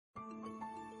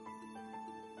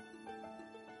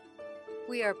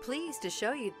We are pleased to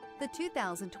show you the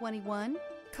 2021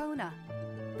 KONA.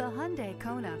 The Hyundai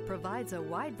KONA provides a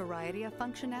wide variety of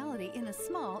functionality in a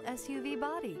small SUV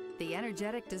body. The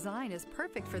energetic design is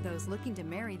perfect for those looking to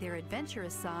marry their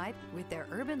adventurous side with their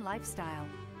urban lifestyle.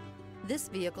 This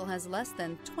vehicle has less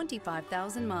than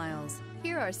 25,000 miles.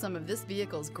 Here are some of this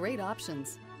vehicle's great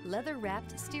options: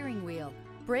 leather-wrapped steering wheel,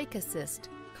 brake assist,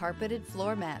 carpeted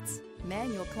floor mats,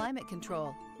 manual climate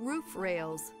control, roof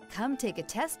rails. Come take a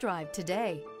test drive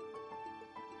today.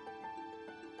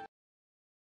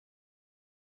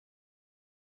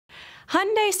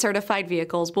 Hyundai certified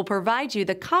vehicles will provide you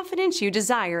the confidence you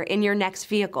desire in your next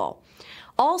vehicle.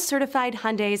 All certified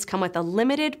Hyundais come with a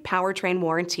limited powertrain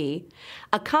warranty,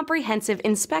 a comprehensive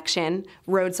inspection,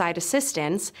 roadside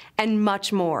assistance, and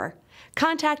much more.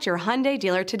 Contact your Hyundai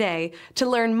dealer today to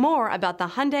learn more about the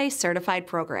Hyundai Certified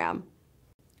Program.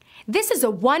 This is a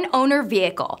one-owner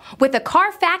vehicle with a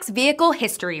Carfax Vehicle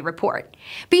History Report.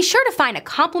 Be sure to find a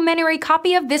complimentary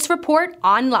copy of this report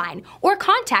online or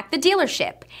contact the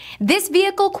dealership. This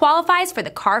vehicle qualifies for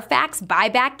the Carfax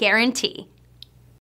Buyback Guarantee.